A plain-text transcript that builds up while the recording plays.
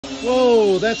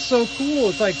Whoa, that's so cool.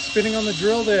 It's like spinning on the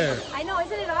drill there. I know,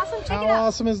 isn't it awesome? Check How it out.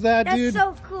 awesome is that, dude?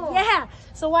 That's so cool. Yeah.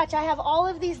 So watch, I have all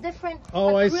of these different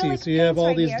Oh, I see. acrylic So you have paints all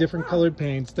right these here. different colored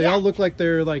paints. They Yeah. all look like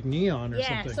they're like neon or Yeah.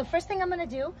 something. So first thing I'm gonna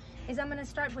do is I'm gonna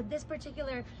start with this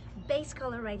particular base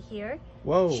color right here.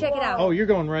 Whoa. Check it out. Oh, you're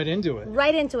going right into it.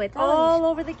 Right into it, all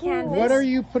over the canvas. What are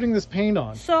you putting this paint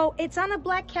on? So it's on a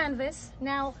black canvas.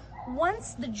 Now,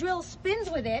 once the drill spins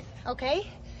with it, okay,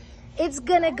 it's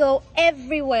gonna go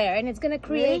everywhere and it's gonna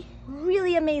create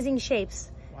really amazing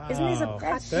shapes. Wow. Isn't this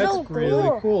That's That's so really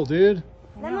cool. cool, dude.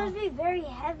 That must be very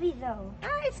heavy though.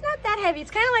 It's not that heavy. It's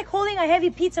kind of like holding a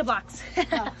heavy pizza box.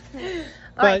 All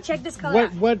But right, check this color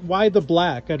out. why the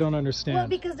black? I don't understand. Well,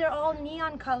 because they're all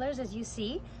neon colors, as you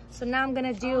see. So now I'm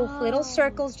gonna do little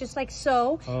circles, just like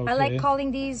so. I like Okay.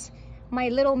 calling these my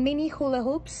little mini hula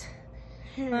hoops.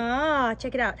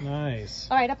 Check it out. Nice.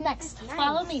 All right, up next.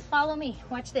 Follow me, follow me.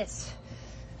 Watch this.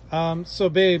 So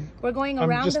babe, We're going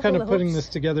around I'm just the kind hula of putting hoops. this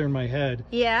together in my head.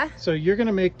 Yeah. So you're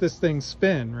gonna make this thing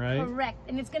spin, right? Correct.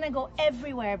 And it's gonna go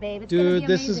everywhere, babe. It's gonna Dude, be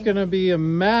this is amazing. gonna be a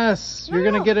mess. No, You're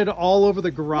gonna no. get it all over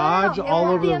the garage, No, no, all it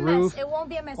won't over be the a mess. roof, It won't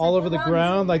be a mess. all I over the promise.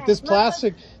 ground. Like this Look,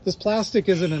 plastic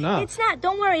isn't enough. It's not.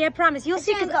 Don't worry. I promise. You'll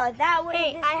see. It's gonna 'Cause go that way.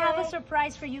 hey, this I have way. a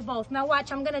surprise for you both. Now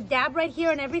watch. I'm gonna dab right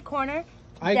here in every corner.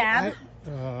 I- Dab.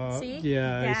 See? See?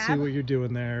 Yeah, I see Dab. what you're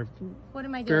doing there. What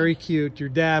am I doing? Very cute. You're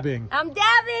dabbing. I'm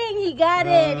dabbing. He got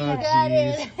it. He Oh, got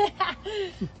it.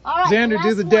 All right. Xander, do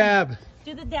last the one. dab.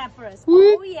 Do the dab for us.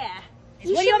 Whoop. Oh yeah.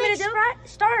 You What do you should want me to make do?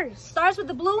 stars. Stars with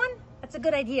the blue one? That's a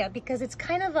good idea because it's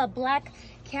kind of a black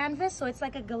canvas, so it's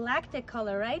like a galactic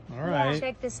color, right? All right.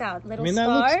 Check this out. I Little mean, that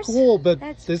stars. looks cool, but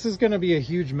That's- this is gonna be a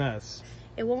huge mess.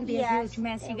 It won't be a Yes, huge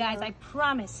mess, you it guys. will. I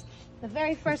promise. The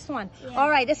very first one. Yeah. All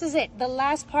right, this is it. The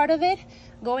last part of it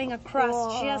going across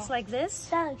Whoa. just like this.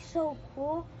 That looks so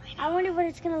cool. I wonder what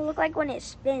it's gonna look like when it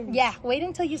spins. Yeah, wait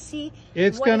until you see.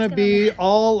 It's what gonna be look-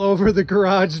 all over the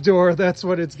garage door. That's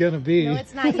what it's gonna be. No,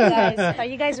 it's not, you guys. Are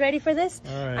you guys ready for this?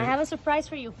 All right. I have a surprise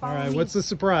for you. All Follow right, me. what's the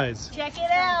surprise? Check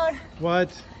it out.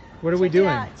 What are we Check it doing?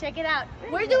 out. Check it out.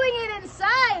 We're doing it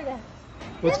inside.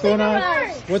 What's This going is on?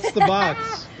 ours. What's the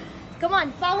box? Come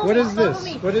on, follow What me. is Follow this?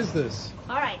 me. What is this?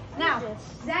 All right, now,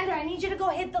 Xander, I need you to go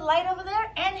hit the light over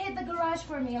there and hit the garage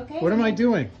for me, okay? What am I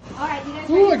doing? All right, you guys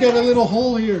Ooh, I ready got for a this? little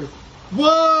hole here.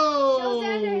 Whoa! Show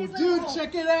Xander his little Dude, hole.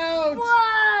 check it out.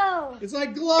 Whoa! It's like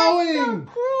That's glowing.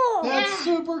 so cool. That's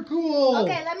super cool.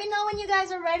 Okay, let me know when you guys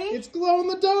are ready. It's glow in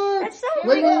the dark. That's so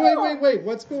wait, cool. wait.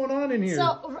 What's going on in here? So,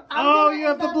 I'm oh, gonna you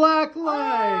have the end up- black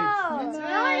light. Oh,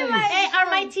 Nice. Hey, are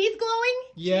my teeth glowing?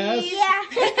 Yes.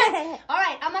 Yeah. All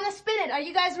right, I'm gonna spin it. Are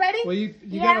you guys ready? Well, you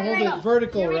Yeah, gotta here hold we it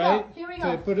vertical, Here we go. right? Here we Okay,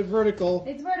 go. put it vertical.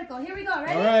 It's vertical. Here we go.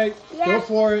 Ready? All right, Yeah. go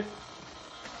for it.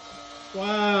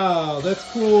 Wow, that's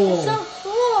cool. So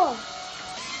cool.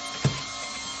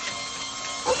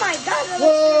 Oh my god. That looks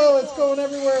Whoa, so it's cool. going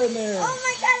everywhere in there. Oh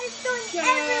my god, it's going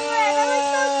everywhere. That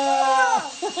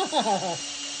looks so cool.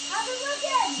 How's it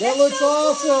looking? That looks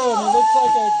awesome. It looks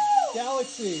like a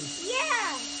galaxy.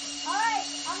 Yeah. All right,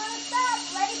 I'm gonna stop.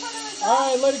 Ready for the result? All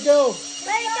right, let it go.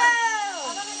 Let it go.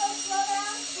 I'm gonna go slow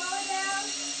down, slow it down.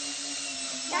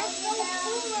 That's so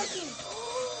cool looking.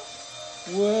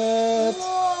 What?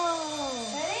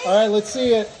 Whoa. Ready? All right, let's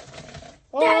see it.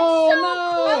 Oh,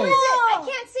 What is nice. it? I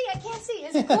can't see. I can't see.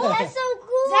 Is it cool? That's so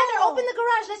cool. Xander, open the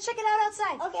garage. Let's check it out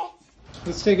outside. Okay.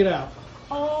 Let's take it out.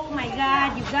 Oh my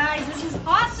God, you guys, this is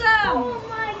awesome. Oh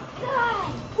my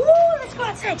god. Woo, let's go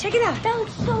outside. Check it out. That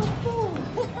looks so cool.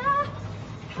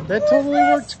 That totally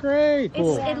works great.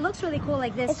 Cool. It looks really cool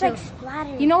like this It's too. like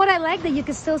splattering. You know what I like? That you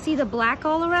can still see the black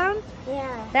all around.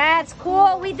 Yeah. That's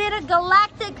cool. We did a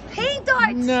galactic paint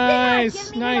art. Nice,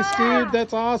 Give me nice, that. dude.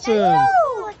 That's awesome.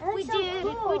 Woo! That We looks so did it.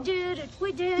 cool. We did it.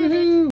 We did it. Woohoo.